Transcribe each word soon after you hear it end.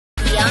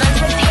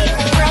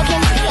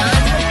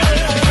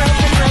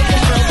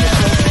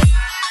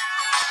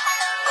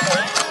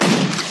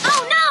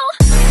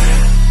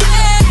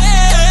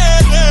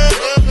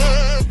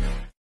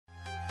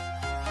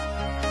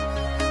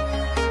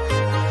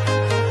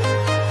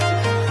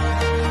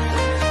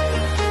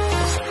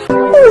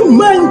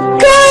mein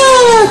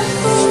Gott!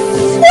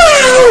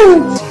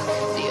 Wow!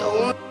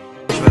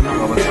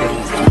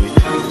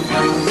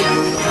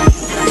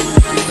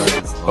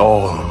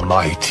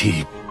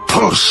 Almighty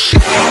push!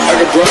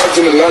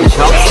 Ich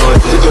hab's,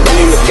 Leute.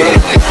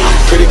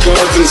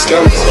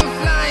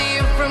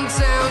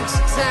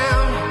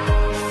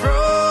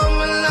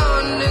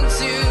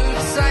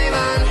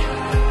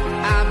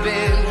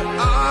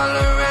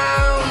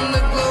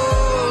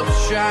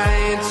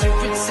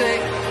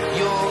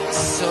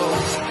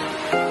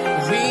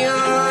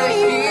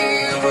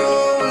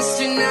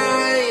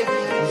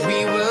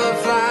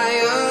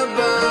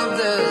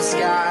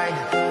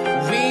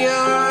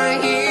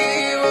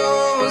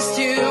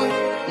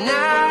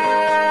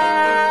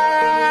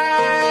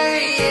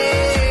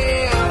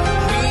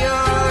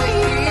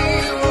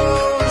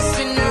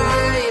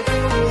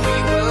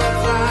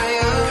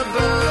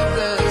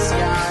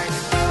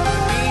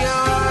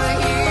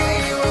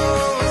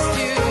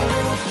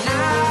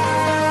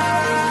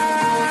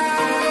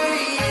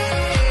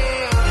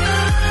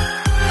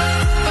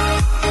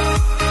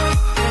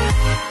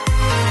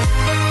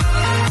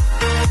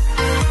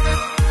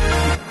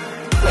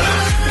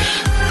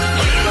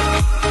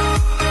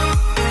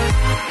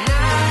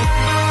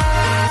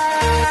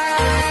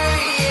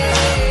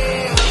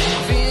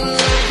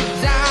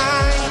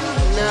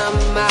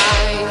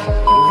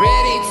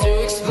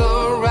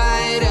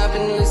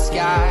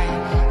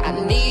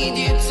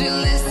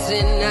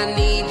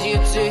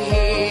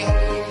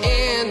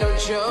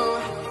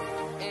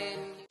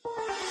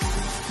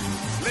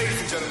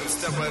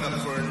 Step right up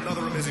for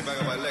another amazing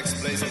banger by Lex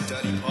Blazing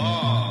Daddy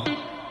Paw.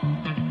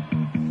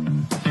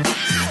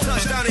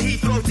 Touchdown to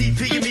Heathrow,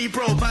 DP and me,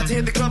 bro. About to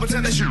hit the club and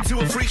turn the shoot to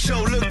a freak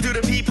show. Look through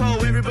the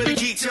peephole, everybody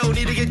geek show.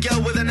 Need to get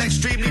girl with an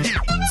extremely deep.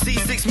 See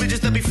six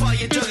midgets that be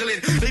fighting,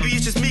 juggling. Maybe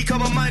it's just me, cause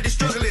my mind is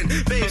struggling.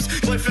 Babes,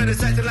 boyfriend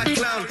is acting like a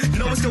clown.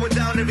 Know what's going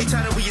down every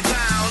time that we are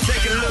down.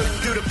 Take a look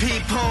through the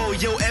peephole.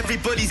 Yo,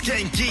 everybody's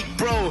getting geek,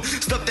 bro.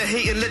 Stop the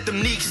hate and let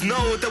them neeks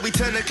know that we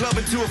turn the club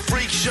into a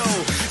freak show.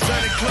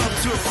 Turn the club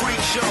to a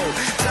freak show.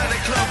 Turn the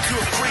club to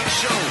a freak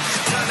show.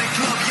 Turn the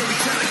club, yeah, we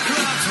turn the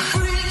club to a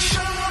freak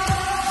show.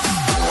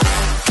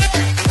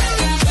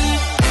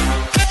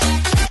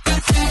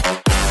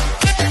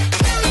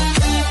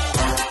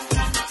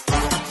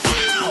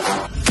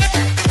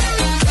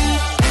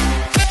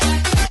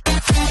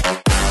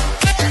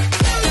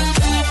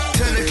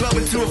 Turn the club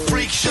into a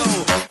freak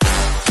show.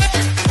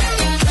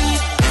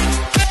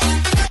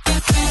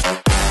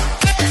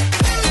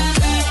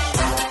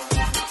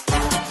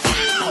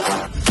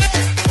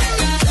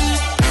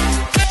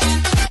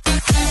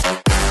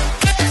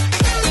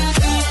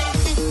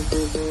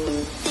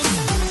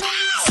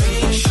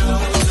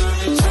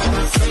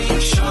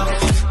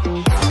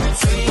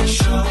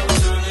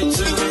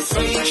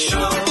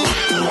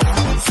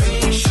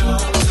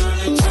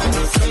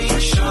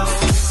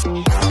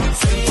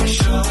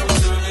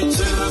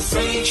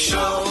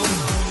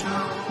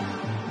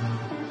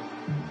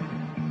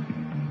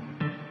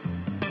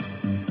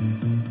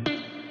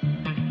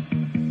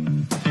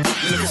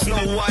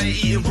 Snow White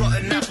eating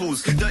rotten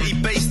apples, dirty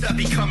bass that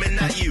be coming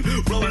at you.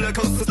 Roller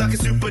coasters like a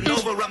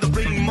supernova, around the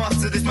ring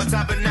master, this my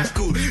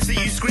tabernacle. See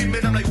you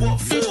screaming, I'm like,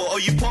 what for? Oh,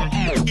 you pop?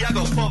 Yeah, I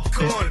got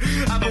popcorn.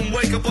 I don't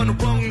wake up on the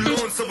wrong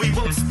lawn, so we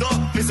won't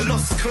stop. It's a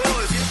lost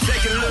cause.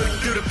 Take a look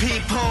through the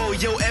peephole.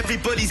 Yo,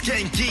 everybody's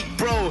getting geek,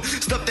 bro.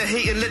 Stop the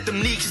hate and let them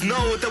neeks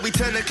know that we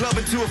turn the club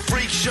into a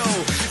freak show.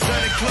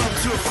 Turn the club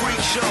to a freak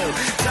show.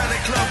 Turn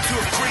the club to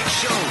a freak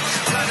show.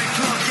 Turn the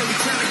club, yeah, we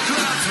turn the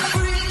club to a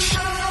freak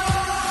show.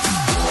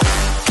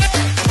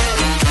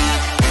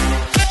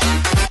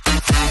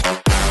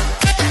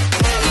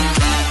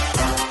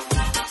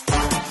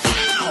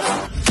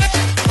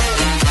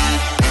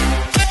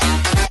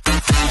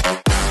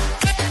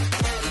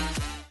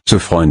 So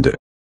Freunde,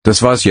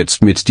 das war's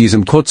jetzt mit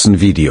diesem kurzen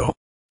Video.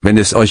 Wenn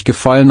es euch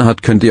gefallen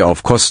hat, könnt ihr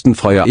auf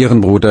kostenfreier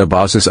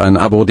Ehrenbruder-Basis ein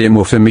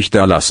Abo-Demo für mich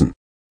dalassen.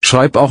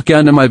 Schreibt auch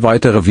gerne mal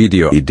weitere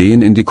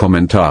Videoideen in die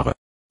Kommentare.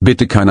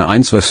 Bitte keine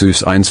 1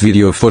 vs 1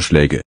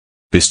 Videovorschläge.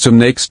 Bis zum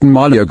nächsten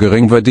Mal, ihr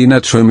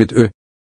Geringverdiener. Tschö mit Ö.